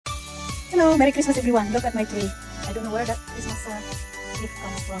Hello, Merry Christmas everyone. Look at my tree. I don't know where that Christmas gift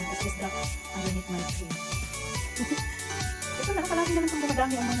comes from. It's just that underneath my tree. Ito, nakakalaki naman kung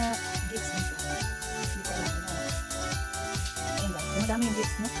dumadami ang mga gifts nito. Hindi ko alam. Ayun ba? Dumadami yung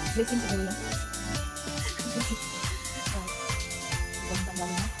gifts, no? Blessing sa kanila. Ibang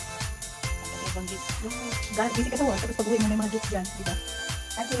tanggalin na. Ibang gifts. Busy ka sa work, tapos pag-uwi mo may mga gifts dyan, di ba?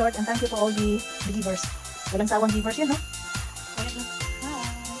 Thank you Lord, and thank you for all the givers. Walang sawang givers yan, no?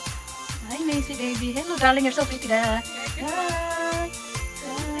 Hi, Macy baby. Hello, darling. You're so pretty there. Hi.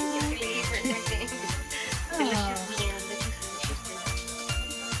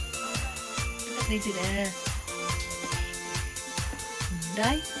 Pretty there.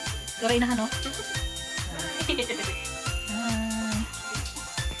 Day. Karay na no? Hi.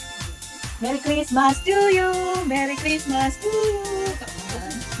 Merry Christmas to you. Merry Christmas to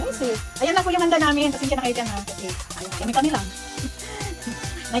you. Ayan lang po yung handa namin. Pasensya na kayo dyan ha. Kasi kami lang.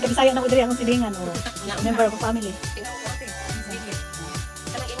 May kabisaya na po dali akong silingan o member of family.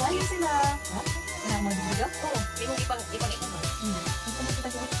 Ayun sila. Kaya mo dito? Oo. Ibang-ibang.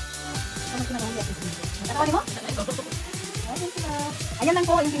 Ano kinakawali at ito? Nakakawali mo? Ayun sila. Ayan lang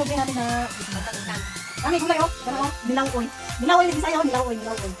po yung pinugay natin na kami gulay o. Nilaw oy. Nilaw oy. Bisaya o. Nilaw oy.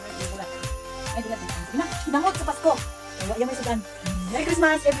 Ay, dinamot sa Pasko. Ayan may sudan. Merry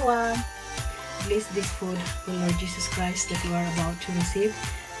Christmas everyone. Bless this food, O Lord Jesus Christ, that you are about to receive,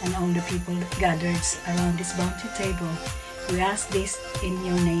 and all the people gathered around this bounty table. We ask this in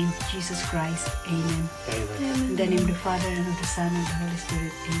your name, Jesus Christ. Amen. In the name of the Father, and of the Son, and the Holy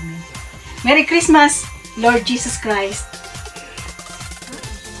Spirit. Amen. Merry Christmas, Lord Jesus Christ.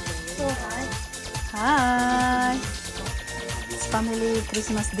 Hi. It's family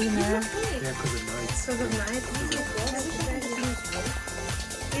Christmas dinner. Yeah, because of night. So good night.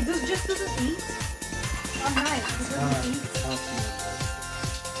 It just doesn't eat. All night. It doesn't eat.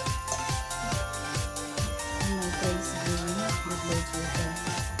 And my praise being the Lord with the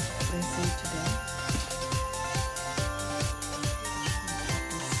present today.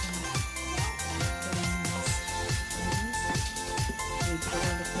 With all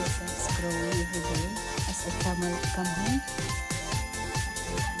the presents growing every day as I come home.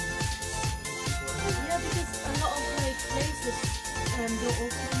 Yeah, because a lot of like places don't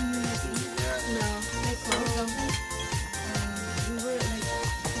open New Year's Eve. No, they close them. We were like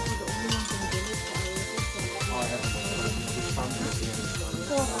the only ones in the village that were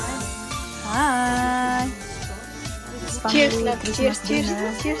Hi. Cheers, Family love. Christmas Cheers.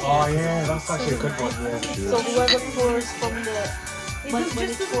 dinner. Oh yeah, that's actually a good one. Yeah. So whoever pours from the when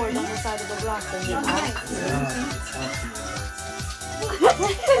it pours on the side of the glass, then you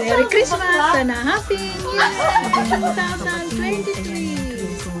Merry Christmas and a Happy New Year 2023.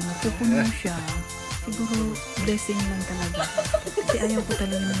 Natupuno siya. Siguro blessing lang talaga. Kasi ayaw ko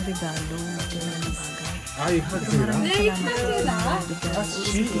talaga ng regalo. Ah, you can't do that. Maraming salamat po. That's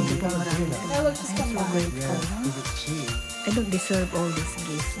cheap. You can't do that. I'm so grateful. Because it's cheap. I don't deserve all these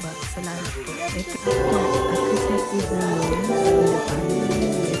gifts, but salamat po. Ito po, a Christmas Eve na yun. Sa family,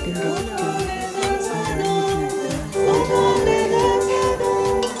 getting ready to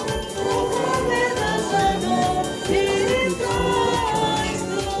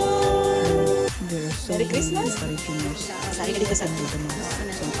Merry Christmas! Sari ka dito sa dito mo.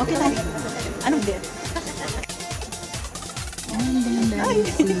 Okay tayo. Anong beer? And then there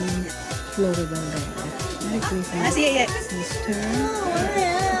is the Florida there. Merry Christmas, sister.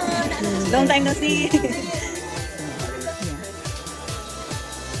 Long time no see.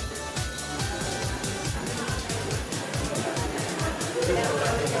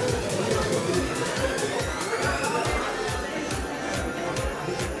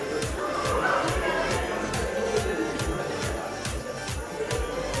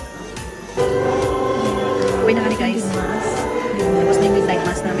 Uwi na kami guys. Tapos na yung midnight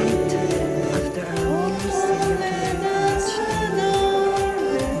mass namin. After our meals,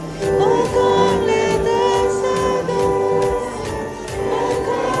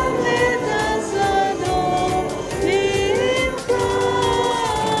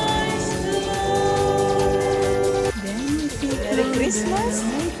 Merry Christmas!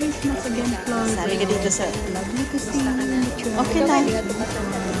 Merry Christmas again, Florida. Sabi ka dito sa... Lovely to see you. Okay lang.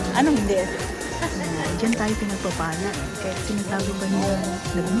 Anong hindi? Diyan tayo pinagpapala. Kahit sinasabi pa niya,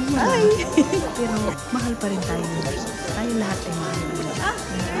 nagmumula. Pero mahal pa rin tayo. Tayo lahat ay mahal.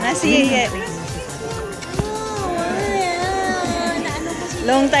 Nasi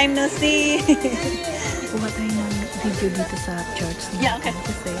Long time no see. Kuha tayo ng video dito sa church. Yeah, okay.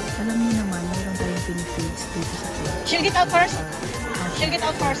 Kasi alam niyo naman, mayroon tayong pinifeeds dito sa church. She'll get out first. She'll get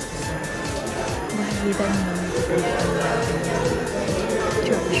out first. Makikita niyo naman ito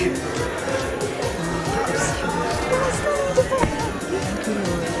church.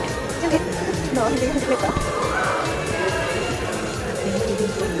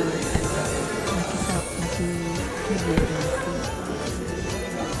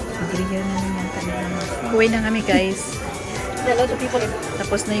 Nag-rehear na lang yata nila mas. Uwi na kami guys. There are lots of people.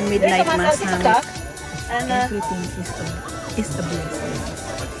 Tapos na yung There's midnight a mass mass out namin. TikTok. And Everything is a blessing.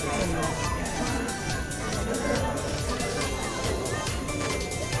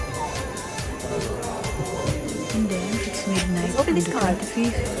 And then it's midnight Open on this the card.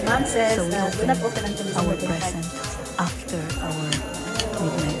 25th. Mom says, So we do not open open until our December 25. present after our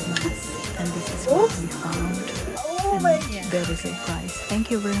midnight mass. And this is what we found. Oh And my very surprised. Thank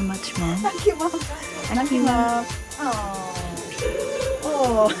you very much, Mom. Thank you, Mom. Thank you, Mom. Oh.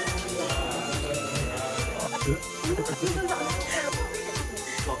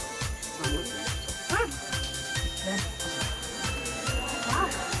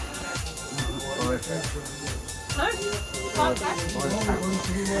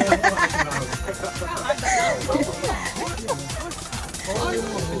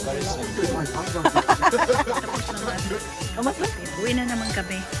 Uwi na naman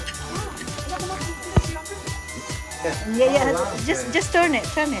kami. Yeah. Just turn it.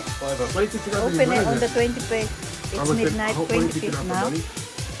 Turn it. Open it on the 25th. It's midnight, 25th now.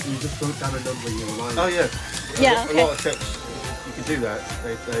 You just wrote down a number in your line. Oh yeah. Yeah, A lot of checks, you can do that.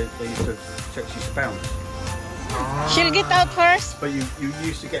 They used to check your spouse. She'll get out first. But you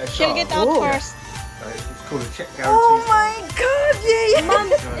used to get a She'll card. get out first. It's called a check guarantee. Oh my God! Yeah. Mom,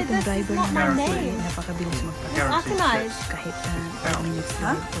 Itong driver not my naman name. napakabilis magpapagawa. Guaranteed Atomized. checks. Kahit 5 minutes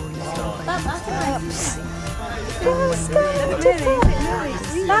lang o less than 5 That's minutes lang atomized.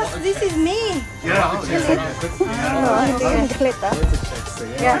 tayo. This is me. Yeah.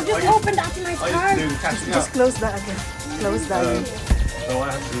 Yeah. Just open the atomized I used card. to do the catching up. Just close that again. Close that again. So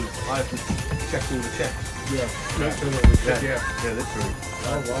I have to check all the checks. Yeah. Yeah. Yeah, literally.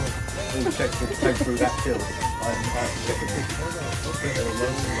 Oh wow. All the checks that came through that till. I have to check the ticket.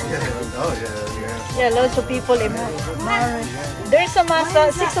 Oh yeah. Yeah, lots of people in There's a mass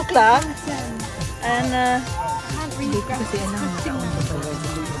at 6 o'clock. And Hindi ko kasi alam na taon ko pa yun.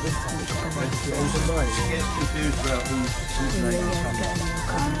 Hindi ko pa alam. She gets confused about who's name is coming.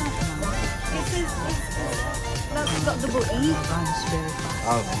 that's got double E. Runs very fast.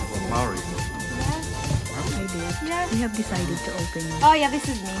 Oh, well, Maori. I did. Yeah. We have decided to open Oh yeah, this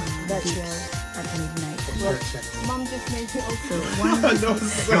is me. that's at midnight. Mom just made me open. So one Oh,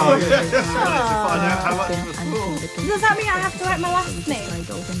 yeah. To find out how much it was until for. the 25th. Does that mean I have to write my last So we just name? tried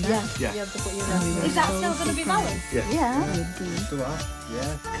to open that. Yeah. You have to put your And we were Is that so still going to be valid? Yeah. Yeah. With the Still are?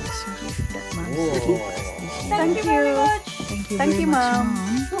 Yeah. Christmas gift that Mom Oh. sent us this year. Thank you very much. Thank you Thank very you, much, Mom.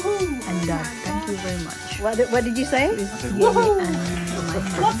 Mom. And Dad, thank you very much. What did you say? Yay and Mama.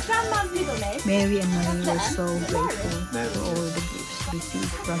 What's Grandma's middle name? Mary and Marie were so grateful for all the gifts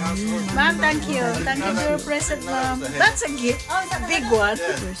received from you, Mom, thank you. Thank you for your present, Mom. That's a gift. Oh, Big one.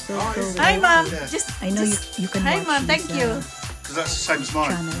 We're so grateful. Hi, Mom. Just I know you can Hi, watch Mom. Thank this, you. Because that's the same as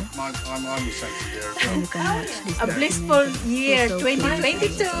mine. Channel. I'm the same as there. And you can watch this A blissful year, We're so grateful.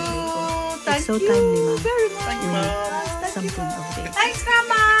 2022. Thank so you timely, Mom. very much. Thank you, Mum. Something of this Thanks,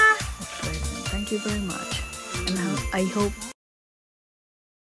 Grandma. present. Thank you very much. And I hope